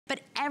but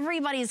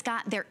everybody's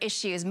got their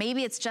issues.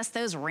 Maybe it's just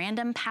those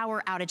random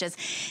power outages.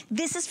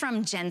 This is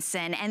from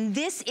Jensen, and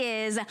this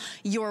is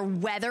your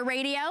weather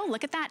radio.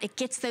 Look at that, it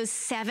gets those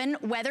 7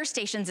 weather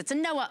stations. It's a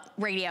NOAA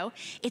radio.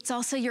 It's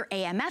also your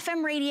AM,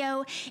 FM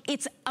radio.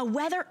 It's a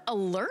weather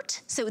alert.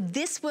 So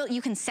this will,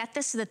 you can set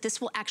this so that this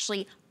will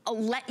actually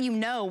let you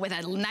know with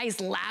a nice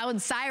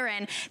loud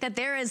siren that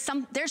there's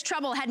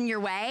trouble heading your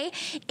way.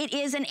 It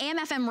is an AM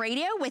FM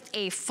radio with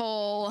a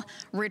full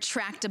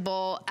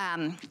retractable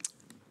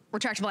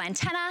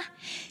antenna,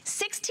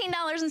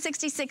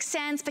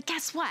 $16.66, but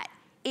guess what?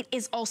 It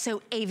is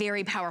also a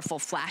very powerful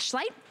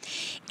flashlight.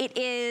 It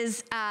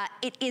is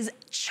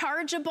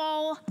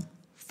chargeable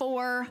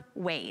 4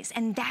 ways,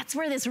 and that's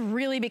where this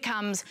really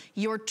becomes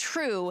your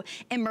true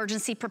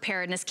emergency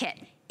preparedness kit.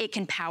 It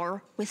can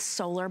power with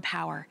solar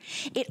power.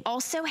 It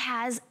also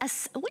has a,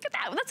 look at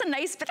that, that's a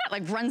nice, but that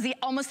like runs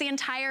almost the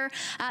entire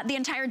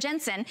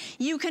Jensen.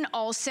 You can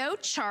also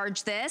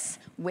charge this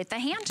with a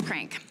hand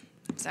crank.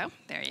 So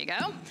there you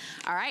go.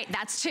 All right,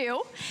 that's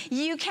 2.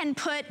 You can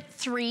put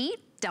 3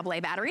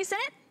 AA batteries in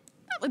it.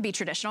 That would be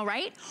traditional,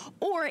 right?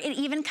 Or it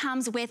even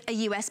comes with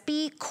a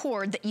USB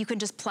cord that you can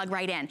just plug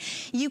right in.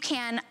 You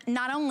can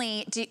not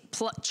only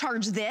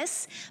charge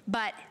this,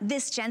 but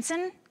this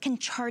Jensen can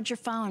charge your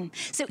phone.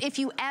 So if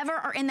you ever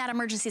are in that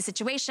emergency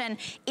situation,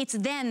 it's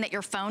then that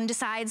your phone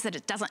decides that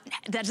it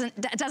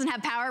doesn't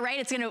have power, right?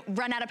 It's gonna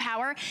run out of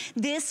power.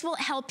 This will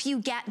help you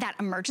get that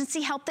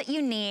emergency help that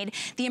you need,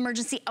 the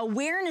emergency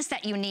awareness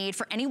that you need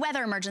for any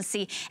weather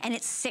emergency, and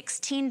it's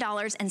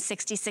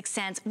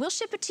 $16.66. We'll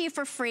ship it to you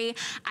for free.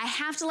 I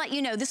have to let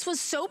you know, this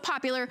was so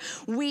popular,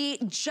 we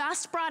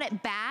just brought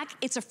it back.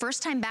 It's a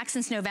first time back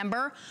since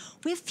November.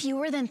 We have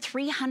fewer than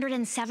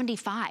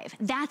 375.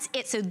 That's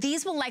it. So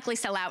these will likely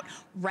sell out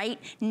right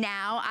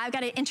now. I've got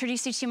to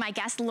introduce you to my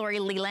guest, Lori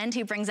Leland,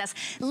 who brings us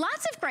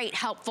lots of great,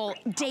 helpful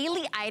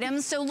daily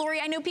items. So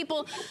Lori, I know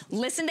people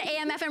listen to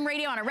AM, FM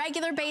radio on a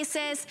regular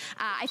basis.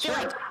 I feel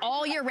like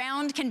all year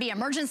round can be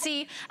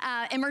emergency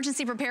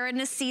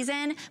preparedness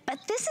season, but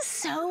this is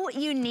so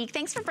unique.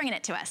 Thanks for bringing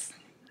it to us.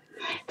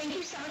 Thank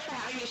you so much for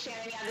having me,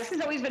 Shannon. Yeah, this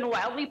has always been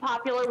wildly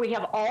popular. We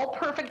have all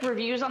perfect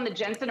reviews on the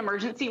Jensen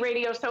emergency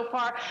radio so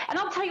far. And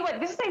I'll tell you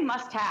what, this is a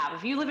must-have.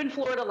 If you live in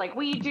Florida like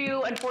we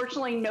do,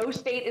 unfortunately, no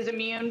state is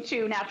immune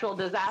to natural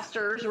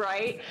disasters,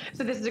 right?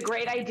 So this is a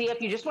great idea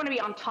if you just want to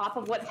be on top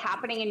of what's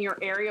happening in your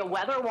area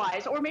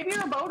weather-wise, or maybe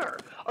you're a boater,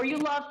 or you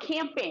love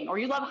camping, or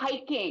you love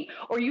hiking,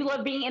 or you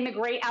love being in the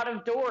great out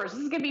of doors.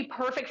 This is going to be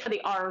perfect for the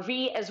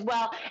RV as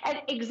well.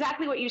 And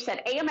exactly what you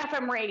said, AM,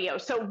 FM radio.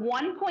 So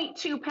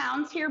 1.2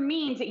 pounds here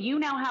means that you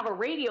now have a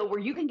radio where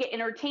you can get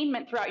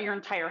entertainment throughout your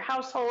entire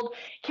household,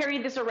 carry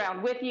this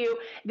around with you.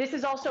 This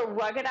is also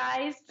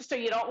ruggedized, so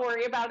you don't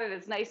worry about it.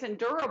 It's nice and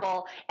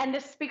durable. And the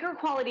speaker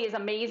quality is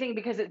amazing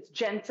because it's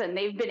Jensen.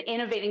 They've been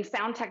innovating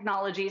sound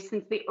technology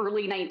since the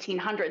early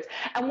 1900s.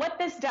 And what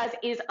this does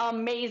is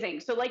amazing.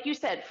 So like you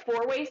said,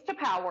 4 ways to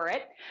power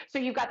it. So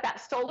you've got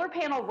that solar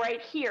panel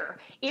right here.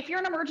 If you're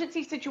in an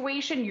emergency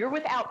situation, you're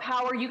without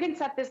power, you can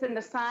set this in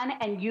the sun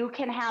and you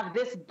can have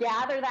this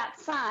gather that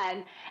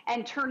sun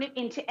and turn it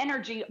into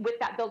energy with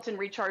that built-in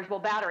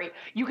rechargeable battery.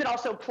 You could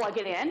also plug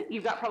it in.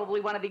 You've got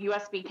probably one of the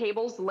USB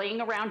cables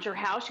laying around your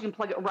house. You can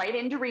plug it right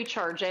in to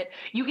recharge it.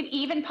 You can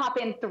even pop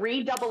in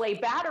 3 AA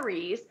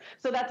batteries.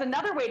 So that's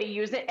another way to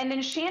use it. And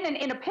then Shannon,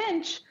 in a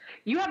pinch,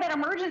 you have that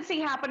emergency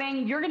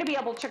happening, you're going to be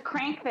able to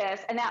crank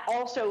this, and that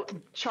also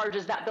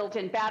charges that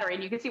built-in battery.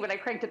 And you can see when I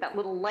cranked it, that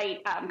little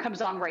light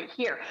comes on right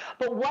here.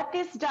 But what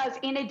this does,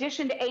 in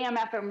addition to AM,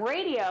 FM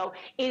radio,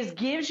 is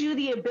gives you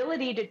the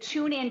ability to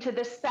tune into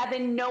the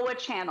 7 NOAA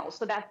channels.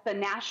 So that's the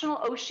National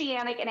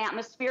Oceanic and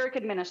Atmospheric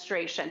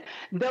Administration.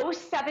 Those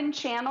 7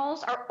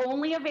 channels are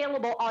only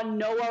available on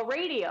NOAA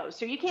radios.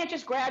 So you can't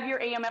just grab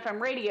your AM, FM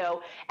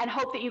radio and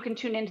hope that you can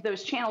tune into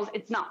those channels.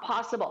 It's not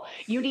possible.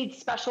 You need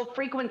special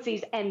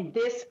frequencies, and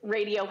this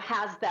radio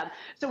has them.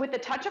 So with the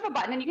touch of a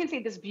button, and you can see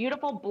this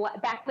beautiful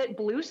backlit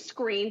blue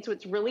screen, so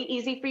it's really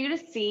easy for you to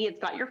see. It's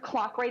got your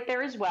clock right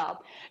there as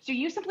well. So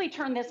you simply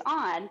turn this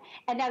on,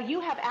 and now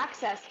you have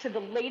access to the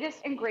latest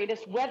and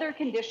greatest weather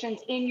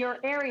conditions in your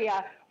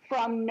area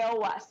from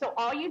NOAA. So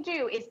all you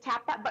do is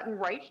tap that button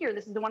right here.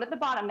 This is the one at the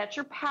bottom. That's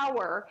your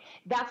power.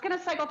 That's going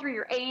to cycle through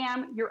your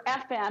AM, your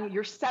FM,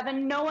 your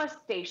 7 NOAA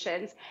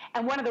stations.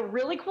 And one of the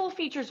really cool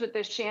features with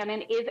this,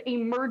 Shannon, is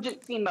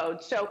emergency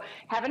mode. So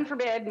heaven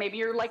forbid, maybe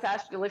you're like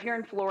us, you live here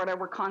in Florida,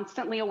 we're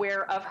constantly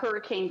aware of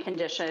hurricane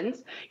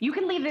conditions. You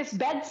can leave this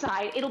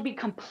bedside. It'll be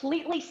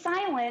completely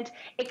silent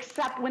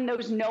except when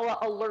those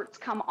NOAA alerts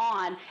come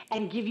on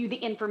and give you the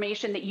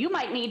information that you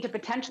might need to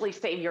potentially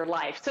save your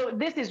life. So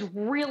this is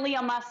really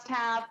a must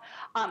have.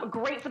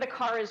 Great for the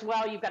car as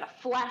well. You've got a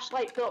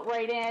flashlight built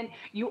right in.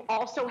 You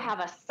also have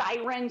a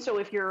siren. So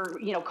if your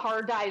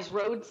car dies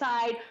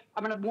roadside,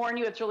 I'm going to warn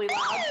you, it's really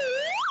loud.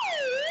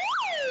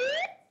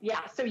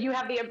 Yeah, so you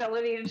have the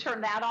ability to turn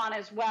that on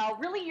as well.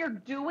 Really, your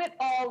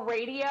do-it-all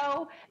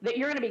radio that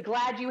you're going to be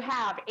glad you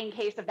have in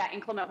case of that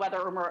inclement weather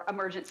or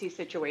emergency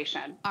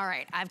situation. All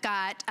right, I've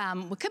got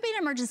what could be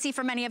an emergency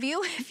for many of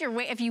you.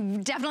 If you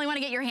definitely want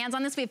to get your hands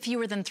on this, we have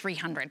fewer than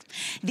 300.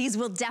 These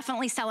will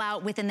definitely sell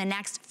out within the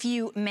next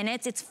few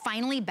minutes. It's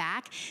finally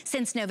back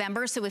since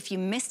November, so if you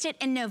missed it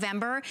in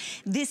November,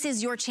 this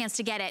is your chance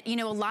to get it. You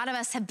know, a lot of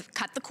us have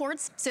cut the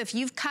cords, so if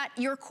you've cut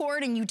your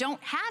cord and you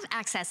don't have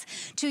access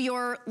to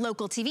your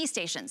local TV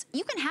stations.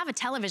 You can have a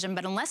television,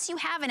 but unless you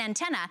have an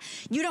antenna,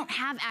 you don't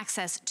have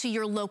access to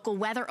your local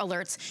weather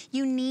alerts.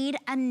 You need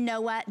a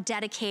NOAA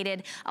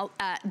dedicated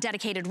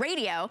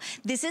radio.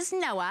 This is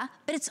NOAA,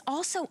 but it's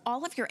also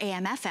all of your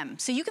AM, FM.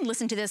 So you can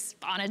listen to this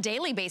on a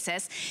daily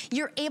basis.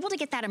 You're able to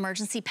get that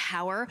emergency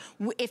power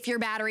if your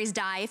batteries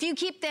die. If you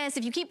keep this,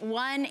 if you keep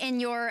one in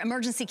your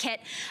emergency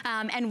kit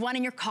and one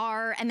in your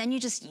car, and then you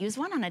just use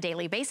one on a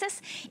daily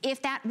basis, if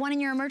that one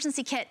in your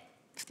emergency kit,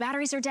 if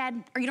batteries are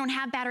dead or you don't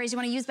have batteries, you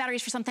want to use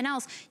batteries for something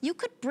else, you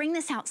could bring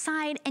this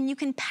outside and you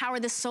can power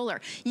this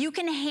solar. You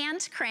can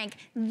hand crank.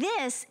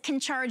 This can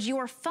charge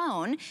your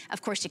phone.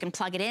 Of course, you can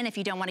plug it in if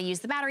you don't want to use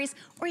the batteries,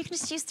 or you can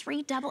just use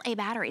 3 AA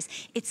batteries.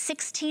 It's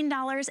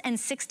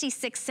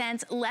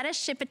 $16.66. Let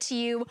us ship it to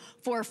you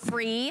for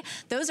free.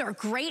 Those are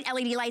great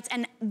LED lights.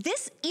 And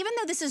this, even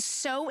though this is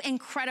so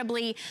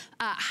incredibly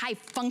high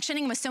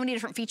functioning with so many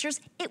different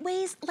features, it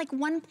weighs like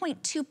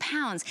 1.2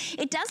 pounds.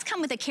 It does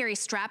come with a carry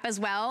strap as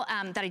well,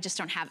 that I just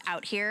don't have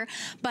out here,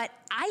 but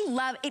I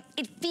love it.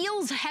 It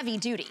feels heavy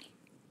duty.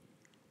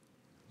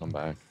 I'm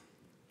back.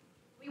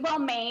 Well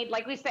made.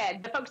 Like we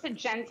said, the folks at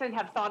Jensen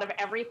have thought of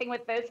everything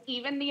with this,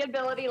 even the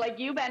ability, like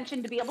you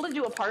mentioned, to be able to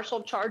do a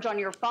partial charge on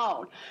your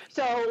phone.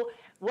 So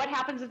what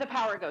happens if the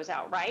power goes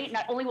out, right?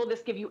 Not only will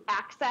this give you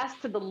access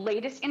to the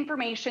latest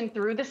information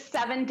through the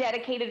 7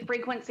 dedicated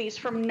frequencies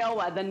from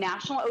NOAA, the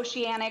National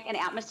Oceanic and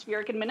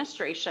Atmospheric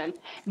Administration,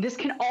 this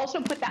can also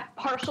put that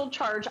partial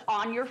charge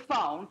on your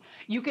phone.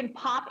 You can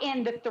pop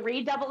in the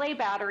 3 AA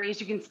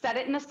batteries, you can set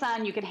it in the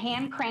sun, you can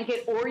hand crank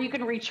it, or you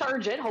can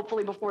recharge it,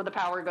 hopefully before the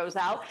power goes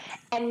out.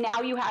 And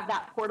now you have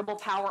that portable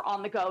power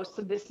on the go,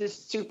 so this is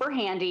super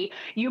handy.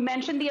 You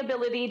mentioned the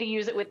ability to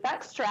use it with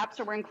that strap,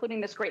 so we're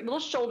including this great little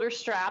shoulder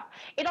strap.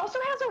 It also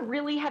has a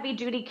really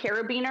heavy-duty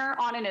carabiner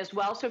on it as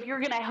well, so if you're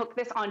going to hook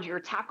this onto your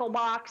tackle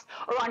box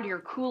or onto your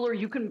cooler,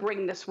 you can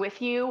bring this with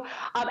you.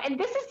 And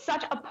this is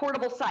such a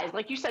portable size.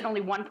 Like you said,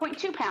 only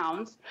 1.2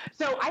 pounds.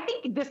 So I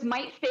think this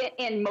might fit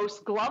in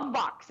most glove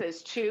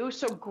boxes, too.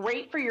 So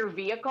great for your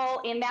vehicle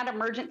in that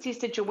emergency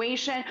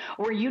situation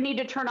where you need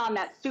to turn on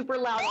that super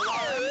loud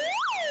alarm,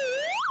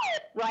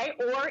 right?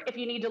 Or if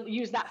you need to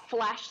use that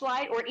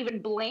flashlight, or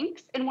even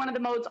blinks in one of the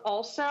modes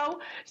also.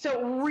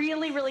 So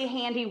really, really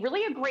handy,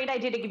 really a great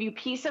idea to give you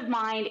peace of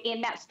mind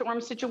in that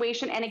storm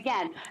situation. And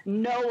again,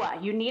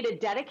 NOAA, you need a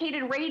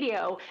dedicated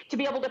radio to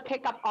be able to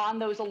pick up on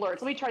those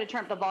alerts. Let me try to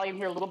turn up the volume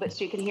here a little bit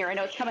so you can hear. I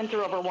know it's coming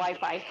through over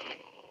Wi-Fi.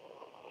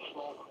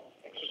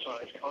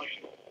 Exercise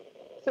caution.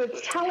 So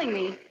it's telling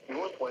me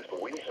northwest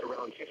winds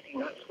around 50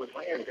 knots with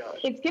iron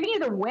gusts. it's giving you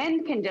the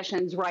wind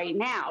conditions right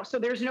now. So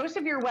there's no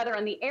severe weather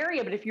in the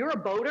area, but if you're a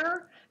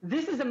boater,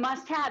 this is a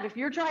must-have. If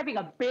you're driving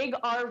a big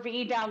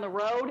RV down the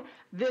road,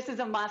 this is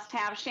a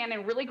must-have.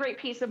 Shannon, really great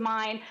peace of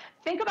mind.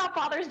 Think about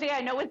Father's Day.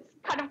 I know it's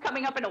kind of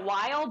coming up in a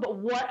while, but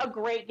what a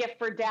great gift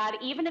for Dad.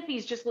 Even if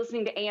he's just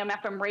listening to AM,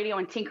 FM radio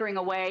and tinkering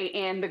away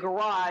in the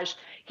garage,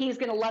 he's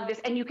going to love this.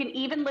 And you can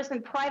even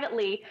listen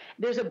privately.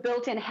 There's a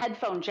built-in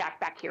headphone jack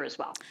back here as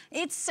well.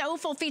 It's so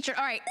full featured.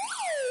 All right.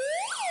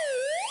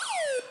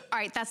 All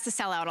right, that's the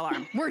sellout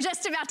alarm. We're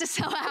just about to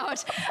sell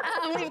out.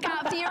 We've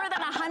got fewer than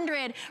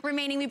 100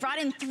 remaining. We brought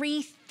in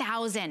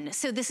 3,000.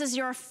 So this is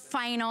your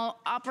final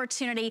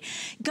opportunity.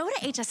 Go to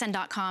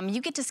hsn.com.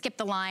 You get to skip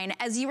the line.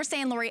 As you were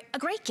saying, Lori, a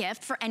great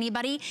gift for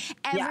anybody.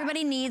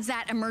 Everybody needs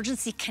that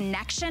emergency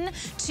connection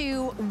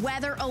to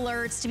weather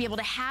alerts, to be able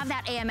to have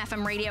that AM,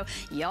 FM radio.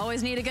 You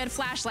always need a good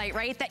flashlight,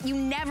 right? That you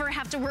never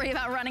have to worry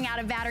about running out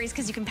of batteries,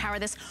 because you can power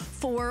this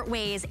 4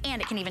 ways, and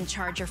it can even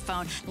charge your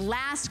phone.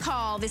 Last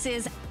call.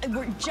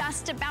 We're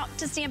just about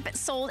to stamp it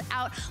sold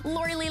out.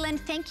 Lori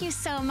Leland, thank you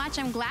so much.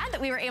 I'm glad that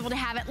we were able to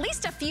have at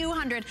least a few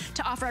hundred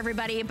to offer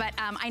everybody, but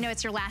I know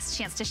it's your last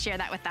chance to share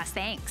that with us.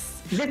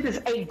 Thanks. This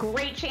is a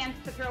great chance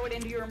to throw it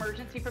into your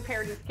emergency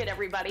preparedness kit,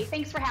 everybody.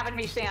 Thanks for having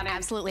me, Shannon.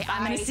 Absolutely. Bye.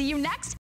 I'm going to see you next.